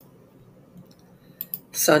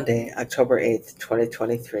Sunday, October 8th,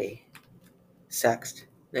 2023. Sext,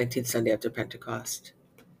 19th Sunday after Pentecost.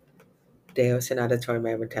 Deus in adiutorium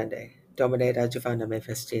mea retende, Domine adjuvanda me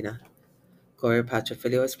festina, Gloria Patri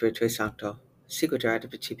Filio Spiritui Sancto, sicut erat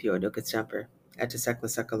in principio nunc et semper, et secula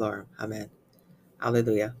seculorum. Amen.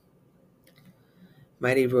 Alleluia.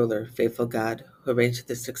 Mighty ruler, faithful God, who arranged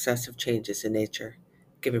the successive changes in nature,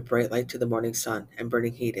 giving bright light to the morning sun and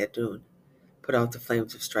burning heat at noon, put out the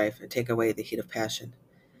flames of strife and take away the heat of passion,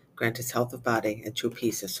 grant us health of body and true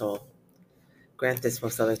peace of soul. Grant this,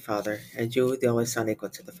 most loving Father, and you, the only Son, equal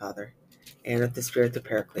to the Father, and of the Spirit, the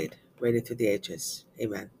Paraclete, reigning through the ages.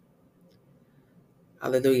 Amen.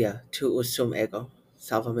 Alleluia, tu usum ego,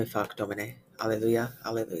 salva me fac Domine. Alleluia,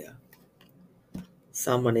 alleluia.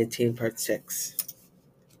 Psalm 118, part 6.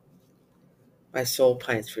 My soul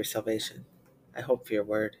pines for your salvation. I hope for your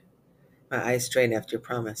word. My eyes strain after your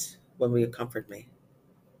promise. When will you comfort me?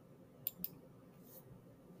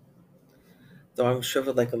 Though I am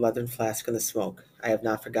shriveled like a leathern flask in the smoke, I have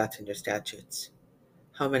not forgotten your statutes.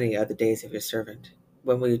 How many are the days of your servant?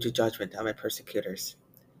 When will you do judgment on my persecutors?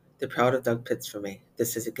 The proud have dug pits for me.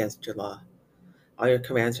 This is against your law. All your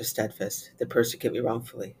commands are steadfast. They persecute me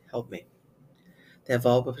wrongfully. Help me. They have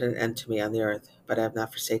all but put an end to me on the earth, but I have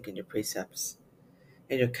not forsaken your precepts.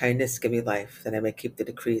 In your kindness give me life, that I may keep the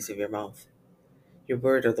decrees of your mouth. Your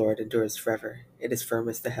word, O Lord, endures forever. It is firm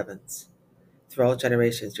as the heavens. Through all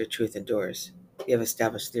generations your truth endures. You have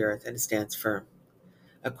established the earth, and it stands firm.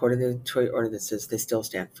 According to your ordinances, they still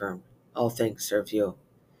stand firm. All things serve you.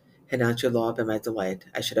 Had not your law been my delight,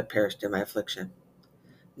 I should have perished in my affliction.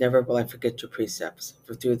 Never will I forget your precepts,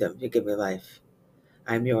 for through them you give me life.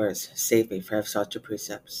 I am yours, save me, for I have sought your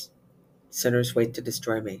precepts. Sinners wait to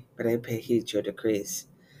destroy me, but I pay heed to your decrees.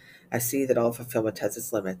 I see that all fulfillment has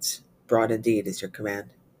its limits. Broad indeed is your command.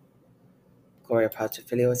 Gloria Patri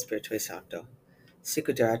Filio Spiritui Sancto,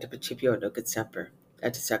 sicut erat in principio nunc et semper,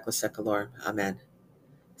 et secula seculorum. Amen.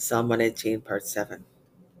 Psalm 118, part 7.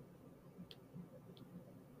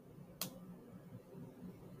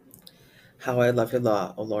 How I love your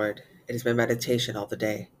law, O Lord! It is my meditation all the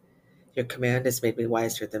day. Your command has made me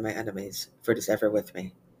wiser than my enemies, for it is ever with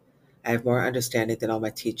me. I have more understanding than all my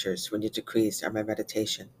teachers, when your decrees are my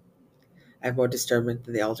meditation. I have more discernment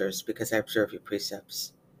than the elders, because I observe your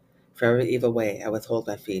precepts. For every evil way I withhold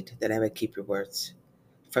my feet, that I may keep your words.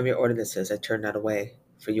 From your ordinances I turn not away,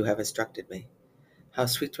 for you have instructed me. How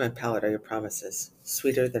sweet to my palate are your promises,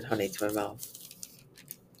 sweeter than honey to my mouth.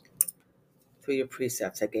 Through your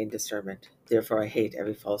precepts I gain discernment, therefore I hate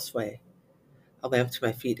every false way. A lamp to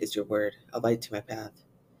my feet is your word, a light to my path.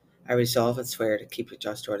 I resolve and swear to keep your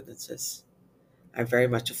just ordinances. I am very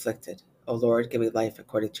much afflicted. O Lord, give me life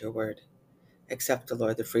according to your word. Accept, O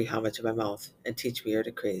Lord, the free homage of my mouth, and teach me your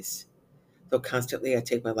decrees. Though constantly I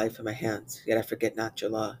take my life in my hands, yet I forget not your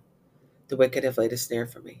law. The wicked have laid a snare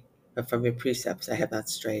for me, but from your precepts I have not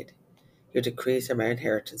strayed. Your decrees are my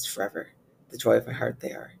inheritance forever. The joy of my heart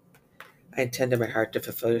they are. I intend in my heart to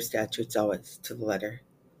fulfill your statutes always, to the letter.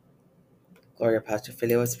 Gloria Patri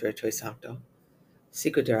Filio Spiritui Sancto,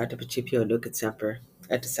 sicut erat in principio nunc et semper,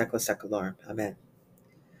 et secula seculorum. Amen.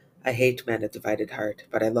 I hate men of divided heart,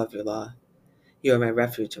 but I love your law. You are my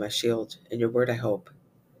refuge and my shield. In your word I hope.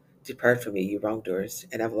 Depart from me, you wrongdoers,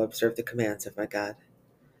 and I will observe the commands of my God.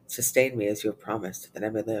 Sustain me as you have promised, that I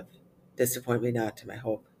may live. Disappoint me not in my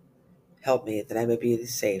hope. Help me, that I may be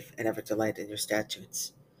safe and ever delight in your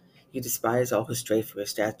statutes. You despise all who stray from your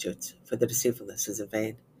statutes, for their deceitfulness is in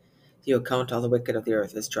vain. You account all the wicked of the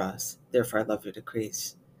earth as dross, therefore I love your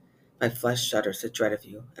decrees. My flesh shudders at dread of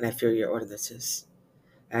you, and I fear your ordinances.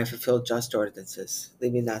 I have fulfilled just ordinances.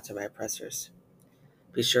 Lead me not to my oppressors.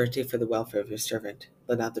 Be surety for the welfare of your servant.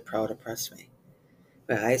 Let not the proud oppress me.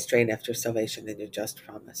 My eyes strain after salvation and your just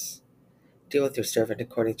promise. Deal with your servant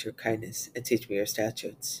according to your kindness, and teach me your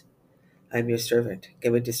statutes. I am your servant.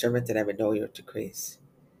 Give me discernment that I may know your decrees.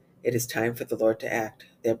 It is time for the Lord to act.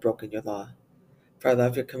 They have broken your law. For I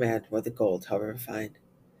love your command more than gold, however fine.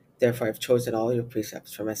 Therefore I have chosen all your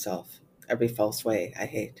precepts for myself. Every false way I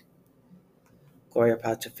hate. Gloria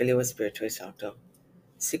Patri Filio Spiritui Sancto,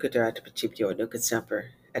 sicut erat in principio nunc et semper,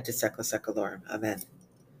 et secula seculorum. Amen.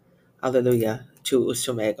 Alleluia, tu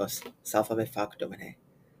usum egos, salva me fac Domine.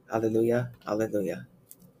 Alleluia, alleluia.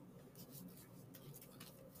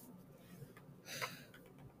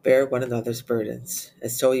 Bear one another's burdens,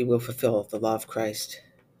 and so you will fulfill the law of Christ.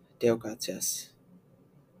 Deo gratias.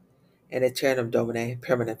 In aeternum Domine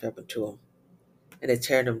permanent verbum tuum. In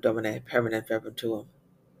aeternum Domine permanent verbum tuum.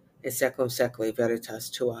 In seculum seculi veritas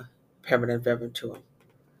tua permanent verbum tuum.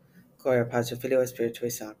 Gloria Patri Filio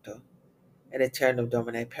Spiritui Sancto. In aeternum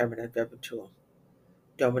Domine permanent verbum tuum.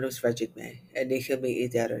 Dominus regit me, et nihil me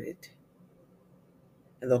ideerit.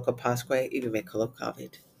 In loco pasque ibi me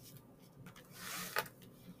collocavit.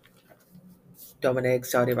 Domine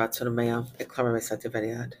exaudi rationem meam, et clamor me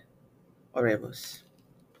sanctiveniat. Oremus.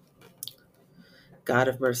 God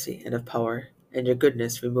of mercy and of power, in your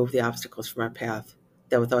goodness remove the obstacles from our path,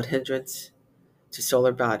 that without hindrance to soul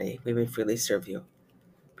or body we may freely serve you.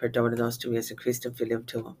 Per Domine nostrum Iesum Christum filium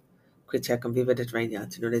tuum, qui tecum vivit et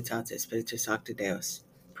regnat in unitate Spiritus Sancti Deus,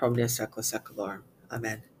 pro omnia saecula saeculorum.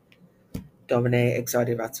 Amen. Domine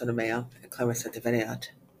exaudi rationem meam, et clamor sanctiveniat.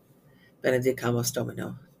 Benedicamus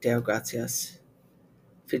Domino, Deo gratias.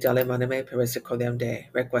 Fidelium anime per misericordiam Dei,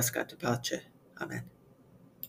 requiescat in pace. Amen.